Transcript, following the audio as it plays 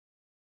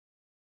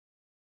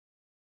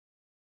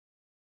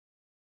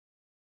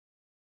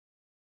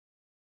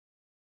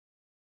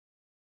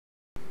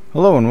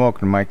Hello and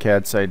welcome to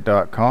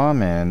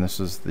mycadsite.com, and this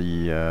is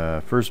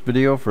the first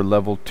video for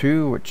level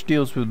 2, which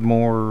deals with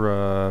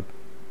more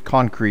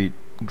concrete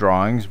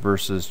drawings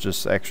versus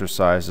just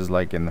exercises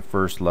like in the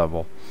first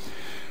level.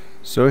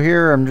 So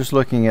here I'm just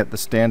looking at the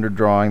standard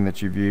drawing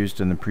that you've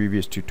used in the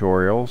previous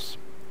tutorials,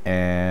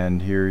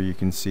 and here you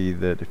can see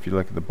that if you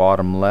look at the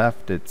bottom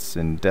left, it's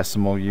in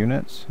decimal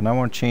units, and I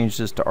want to change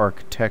this to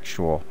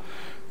architectural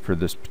for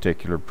this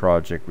particular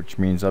project, which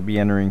means I'll be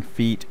entering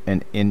feet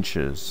and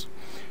inches,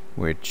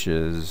 which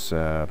is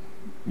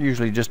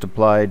usually just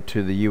applied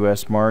to the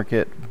US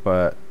market,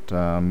 but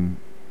the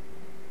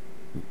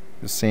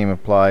same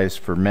applies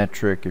for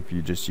metric if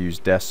you just use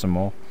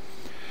decimal.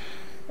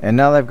 And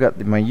now that I've got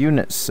my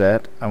units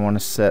set, I want to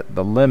set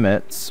the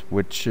limits,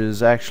 which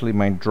is actually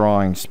my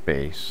drawing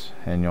space,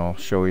 and I'll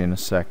show you in a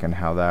second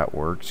how that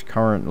works.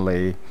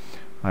 Currently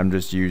I'm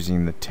just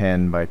using the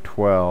 10 by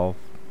 12,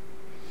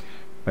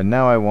 but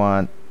now I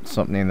want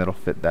something that'll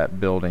fit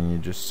that building you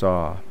just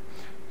saw.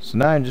 So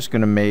now I'm just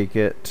going to make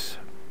it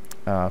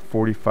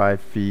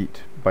 45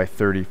 feet by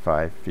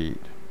 35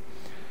 feet.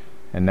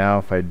 And now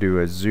if I do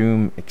a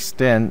zoom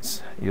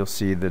extents, you'll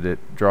see that it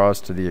draws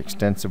to the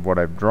extents of what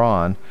I've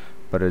drawn,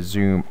 but a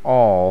zoom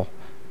all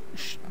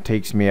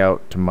takes me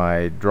out to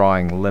my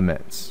drawing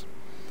limits.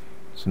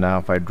 So now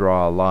if I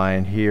draw a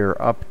line here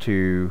up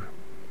to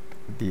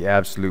the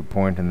absolute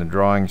point in the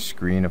drawing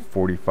screen of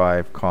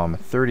 45,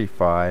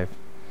 35,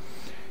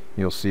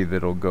 you'll see that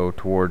it'll go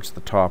towards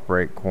the top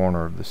right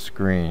corner of the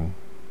screen,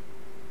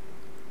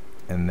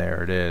 and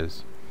there it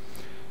is.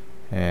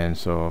 And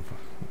so if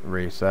I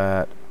erase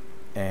that,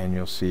 and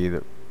you'll see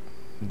that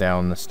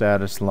down the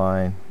status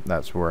line,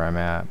 that's where I'm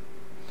at.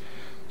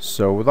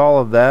 So with all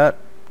of that,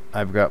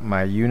 I've got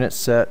my unit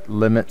set,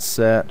 limit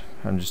set.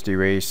 I'm just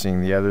erasing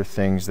the other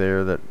things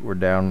there that were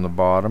down on the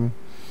bottom,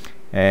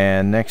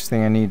 and next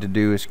thing I need to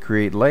do is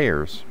create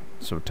layers.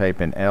 So type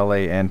in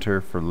LA,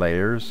 enter for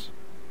layers.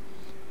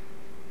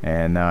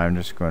 And now I'm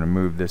just going to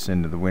move this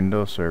into the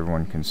window so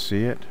everyone can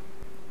see it.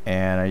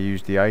 And I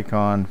use the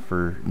icon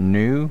for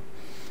new,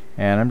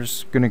 and I'm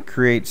just going to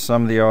create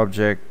some of the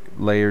object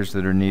layers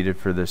that are needed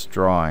for this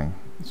drawing.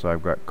 So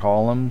I've got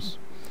columns,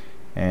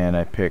 and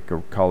I pick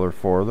a color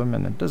for them,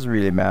 and it doesn't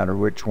really matter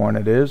which one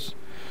it is.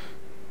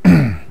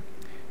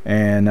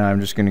 And I'm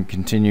just going to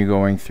continue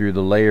going through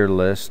the layer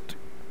list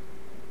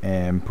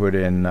and put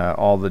in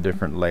all the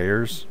different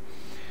layers.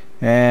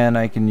 And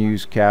I can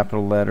use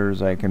capital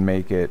letters. I can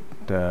make it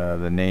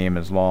the name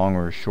as long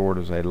or as short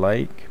as I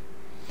like.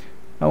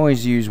 I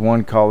always use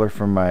one color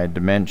for my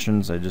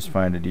dimensions. I just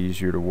find it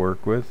easier to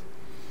work with.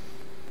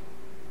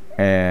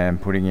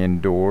 And putting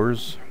in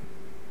doors.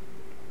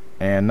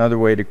 And another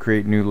way to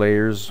create new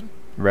layers,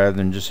 rather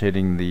than just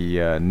hitting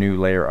the new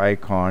layer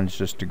icon, is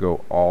just to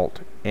go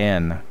Alt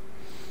N,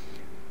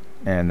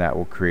 and that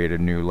will create a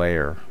new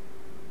layer.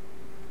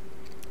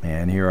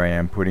 And here I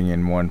am putting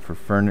in one for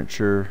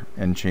furniture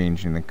and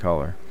changing the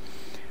color.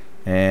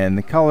 And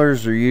the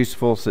colors are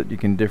useful so that you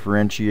can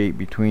differentiate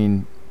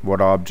between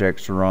what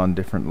objects are on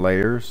different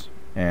layers,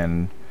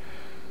 and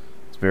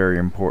it's very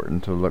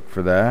important to look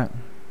for that.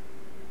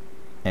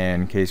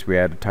 And in case we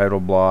add a title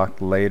block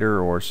later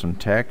or some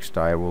text,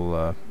 I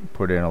will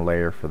put in a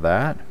layer for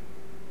that.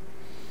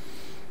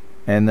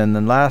 And then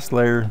the last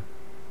layer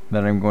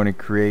that I'm going to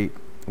create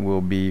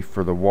will be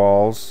for the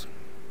walls,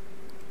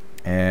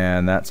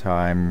 and that's how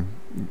I'm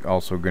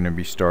also going to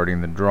be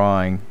starting the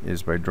drawing,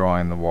 is by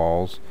drawing the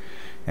walls.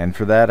 And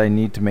for that I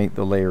need to make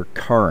the layer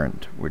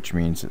current, which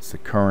means it's the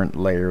current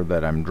layer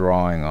that I'm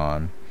drawing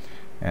on,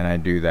 and I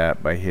do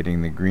that by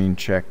hitting the green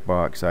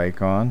checkbox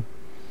icon,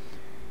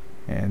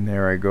 and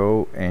there I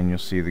go, and you'll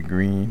see the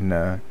green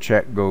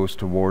check goes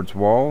towards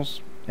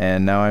walls.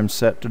 And now I'm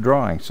set to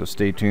drawing, so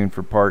stay tuned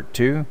for part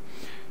 2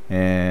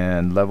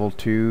 and level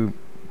 2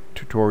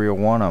 tutorial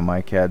 1 on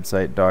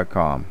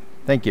mycadsite.com.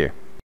 Thank you.